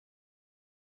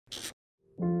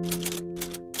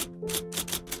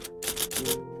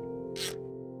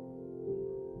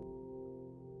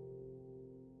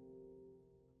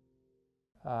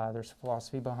There's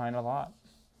philosophy behind a lot,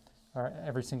 or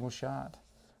every single shot.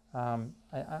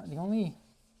 The only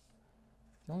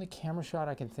camera shot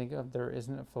I can think of there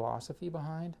isn't a philosophy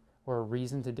behind or a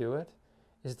reason to do it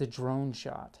is the drone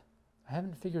shot. I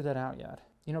haven't figured that out yet.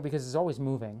 You know, because it's always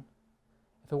moving.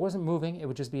 If it wasn't moving, it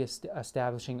would just be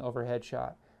establishing overhead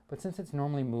shot. But since it's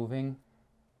normally moving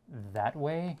that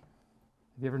way,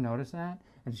 have you ever noticed that?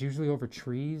 And it's usually over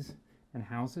trees and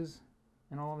houses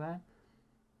and all of that.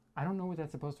 I don't know what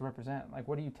that's supposed to represent. Like,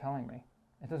 what are you telling me?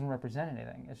 It doesn't represent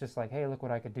anything. It's just like, hey, look what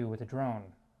I could do with a drone.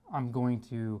 I'm going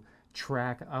to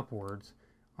track upwards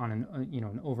on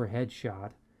an overhead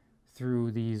shot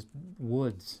through these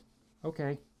woods.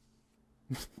 Okay.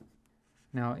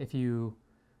 Now, if you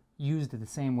used it the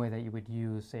same way that you would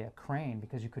use, say, a crane,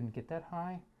 because you couldn't get that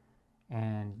high,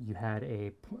 and you had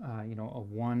a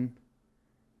 1,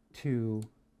 2,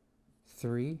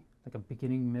 3, like a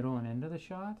beginning, middle, and end of the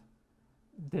shot,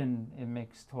 then it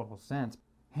makes total sense.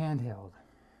 Handheld.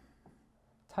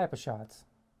 Type of shots.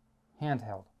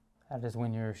 Handheld. That is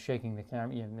when you're shaking the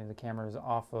camera. The camera is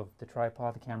off of the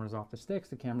tripod, the camera is off the sticks,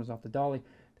 the camera is off the dolly,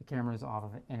 the camera is off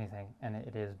of anything, and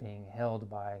it is being held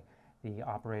by the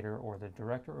operator or the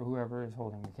director or whoever is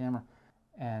holding the camera,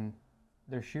 and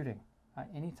they're shooting.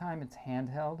 Anytime it's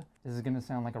handheld, this is going to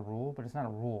sound like a rule, but it's not a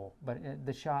rule. But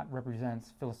the shot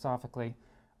represents philosophically,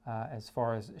 as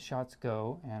far as shots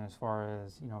go, and as far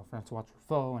as, Francois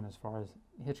Truffaut, and as far as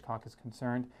Hitchcock is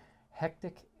concerned,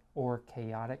 hectic or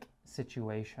chaotic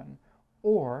situation,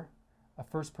 or a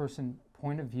first-person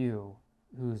point of view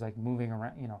who's like moving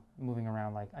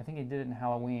around. Like, I think he did it in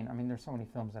Halloween. I mean, there's so many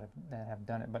films that have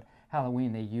done it, but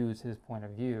Halloween, they use his point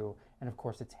of view, and of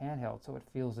course it's handheld, so it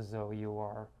feels as though you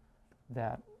are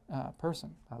that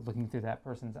person, looking through that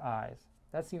person's eyes.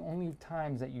 That's the only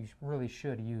times that you really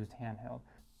should use handheld.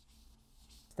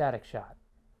 Static shot.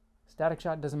 Static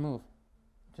shot doesn't move.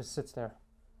 It just sits there.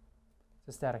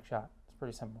 It's a static shot. It's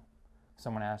pretty simple. If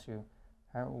someone asks you,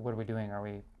 what are we doing? Are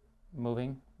we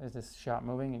moving? Is this shot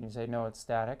moving? And you say, no, it's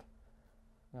static.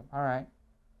 All right.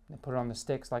 They put it on the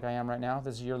sticks like I am right now.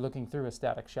 You're looking through a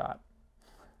static shot.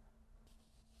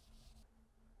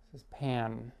 This is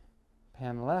pan.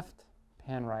 Pan left,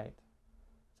 pan right.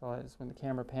 So it's when the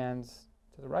camera pans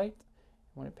to the right,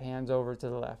 and when it pans over to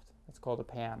the left. That's called a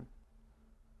pan.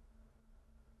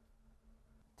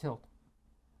 Tilt.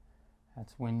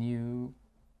 That's when you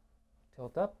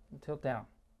tilt up and tilt down.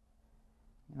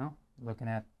 Looking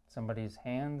at somebody's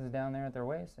hands down there at their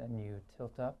waist, and you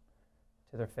tilt up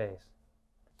to their face.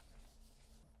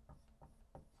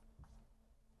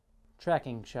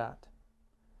 Tracking shot,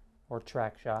 or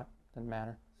track shot, doesn't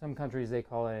matter. Some countries they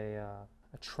call it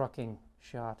a trucking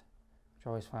shot, which I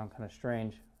always found kind of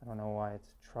strange. I don't know why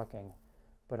it's trucking,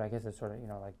 but I guess it's sort of,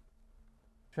 like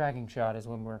tracking shot is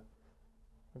when we're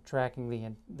tracking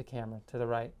the camera to the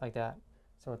right like that.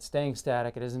 So it's staying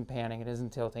static, it isn't panning, it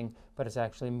isn't tilting, but it's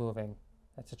actually moving.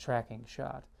 That's a tracking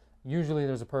shot. Usually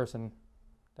there's a person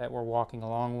that we're walking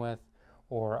along with,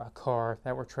 or a car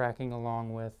that we're tracking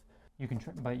along with.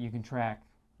 But you can track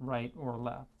right or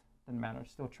left. Doesn't matter,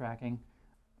 still tracking.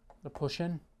 The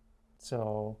push-in.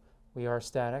 So we are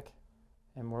static,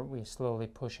 and we slowly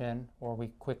push in, or we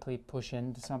quickly push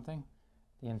into something.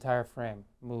 The entire frame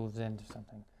moves into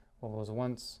something. What was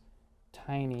once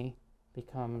tiny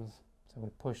becomes, so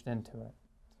we pushed into it.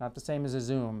 It's not the same as a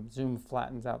zoom. Zoom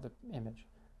flattens out the image.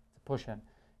 It's a push-in.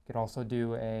 You could also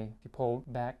do if you pull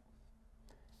back,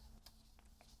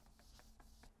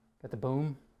 get the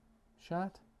boom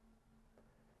shot,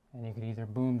 and you can either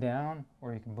boom down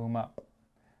or you can boom up.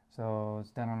 So it's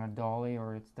done on a dolly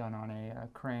or it's done on a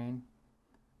crane.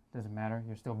 Doesn't matter.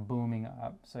 You're still booming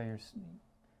up. So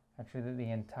actually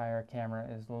the entire camera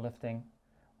is lifting,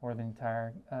 or the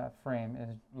entire frame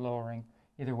is lowering.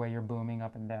 Either way, you're booming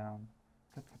up and down.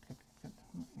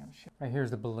 Right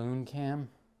here's the balloon cam.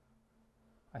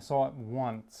 I saw it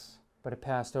once, but it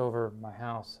passed over my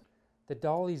house. The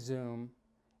dolly zoom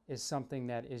is something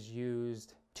that is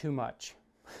used too much.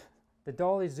 The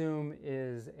dolly zoom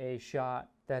is a shot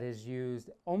that is used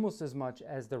almost as much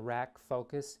as the rack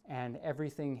focus and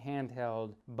everything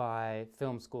handheld by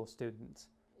film school students.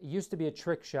 It used to be a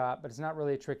trick shot, but it's not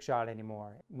really a trick shot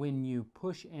anymore. When you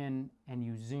push in and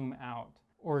you zoom out,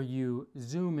 or you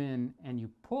zoom in and you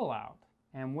pull out,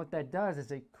 and what that does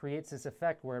is it creates this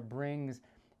effect where it brings,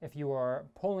 if you are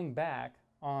pulling back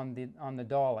on the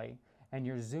dolly and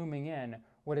you're zooming in,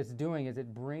 what it's doing is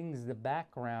it brings the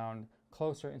background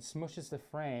closer and smushes the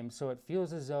frame so it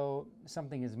feels as though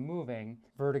something is moving.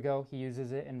 Vertigo, he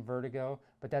uses it in Vertigo,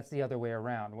 but that's the other way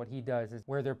around. What he does is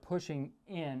where they're pushing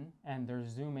in and they're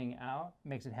zooming out,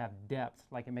 makes it have depth,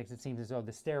 like it makes it seem as though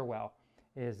the stairwell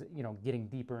is, you know, getting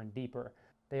deeper and deeper.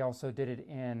 They also did it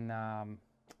in,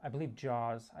 I believe,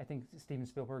 Jaws. I think Steven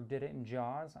Spielberg did it in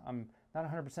Jaws. I'm not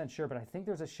 100% sure, but I think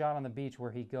there's a shot on the beach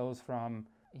where he goes from,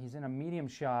 he's in a medium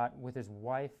shot with his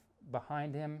wife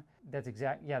behind him. That's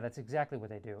exactly what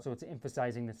they do. So it's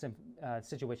emphasizing the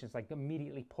situations, like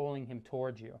immediately pulling him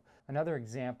towards you. Another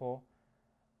example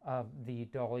of the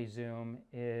dolly zoom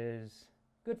is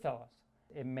Goodfellas.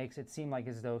 It makes it seem like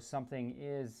as though something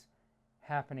is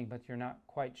happening, but you're not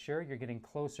quite sure. You're getting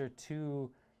closer to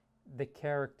the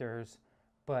characters,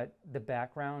 but the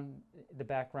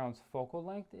background's focal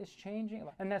length is changing,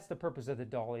 and that's the purpose of the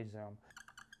dolly zoom.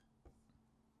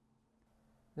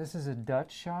 This is a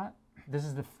Dutch shot. This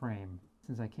is the frame.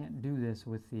 Since I can't do this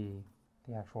with the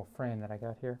actual frame that I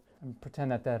got here, I'm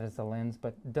pretend that that is the lens,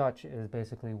 but Dutch is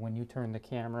basically when you turn the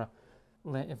camera,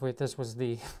 if this was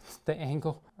the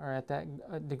angle, or at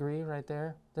that degree right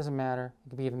there, doesn't matter. It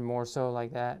could be even more so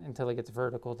like that until it gets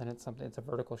vertical, then it's a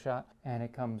vertical shot. And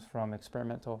it comes from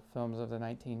experimental films of the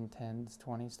 1910s,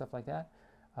 20s, stuff like that.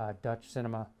 Dutch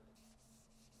cinema.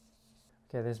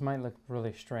 Okay, this might look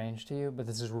really strange to you, but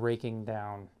this is raking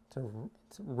down.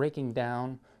 It's raking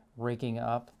down, raking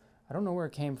up. I don't know where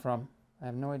it came from. I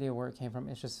have no idea where it came from.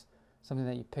 It's just something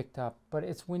that you picked up. But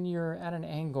it's when you're at an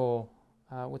angle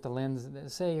with the lens.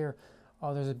 Say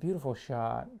there's a beautiful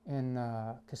shot in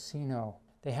Casino.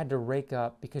 They had to rake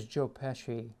up because Joe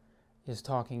Pesci is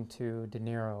talking to De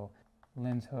Niro.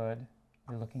 Lens hood,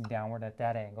 you're looking downward at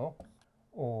that angle.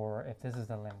 Or if this is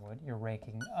the Linwood, you're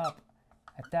raking up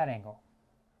at that angle,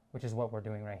 which is what we're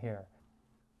doing right here.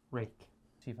 Rake.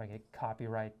 See if I get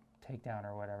copyright takedown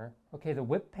or whatever. Okay, the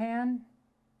whip pan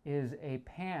is a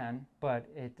pan, but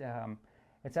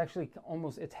it's actually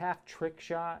it's half trick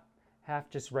shot,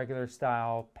 half just regular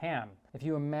style pan. If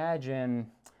you imagine,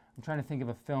 I'm trying to think of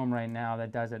a film right now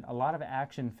that does it. A lot of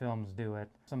action films do it.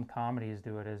 Some comedies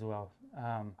do it as well.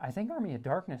 I think Army of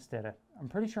Darkness did it. I'm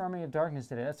pretty sure Army of Darkness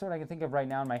did it. That's what I can think of right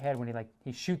now in my head when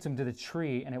he shoots him to the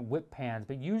tree and it whip pans.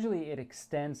 But usually it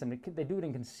extends, and they do it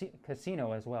in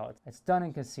Casino as well. It's done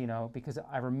in Casino because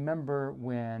I remember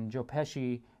when Joe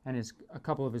Pesci and a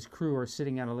couple of his crew are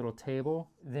sitting at a little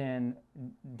table, then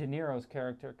De Niro's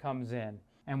character comes in.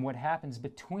 And what happens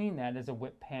between that is a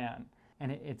whip pan.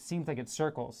 And it seems like it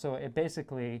circles. So it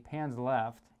basically pans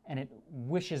left, and it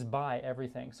wishes by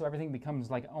everything. So everything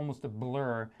becomes like almost a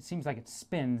blur. It seems like it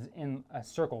spins in a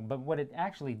circle, but what it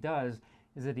actually does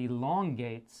is it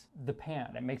elongates the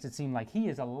pan. It makes it seem like he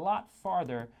is a lot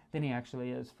farther than he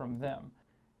actually is from them.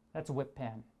 That's a whip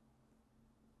pan.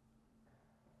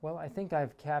 Well, I think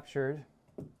I've captured.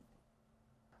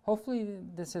 Hopefully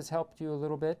this has helped you a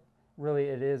little bit. Really,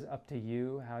 it is up to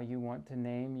you how you want to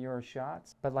name your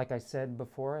shots. But like I said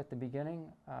before at the beginning,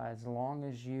 as long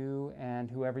as you and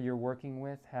whoever you're working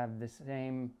with have the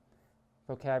same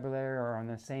vocabulary or on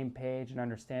the same page and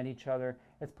understand each other,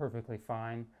 it's perfectly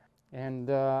fine. And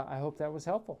I hope that was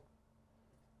helpful.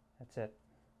 That's it.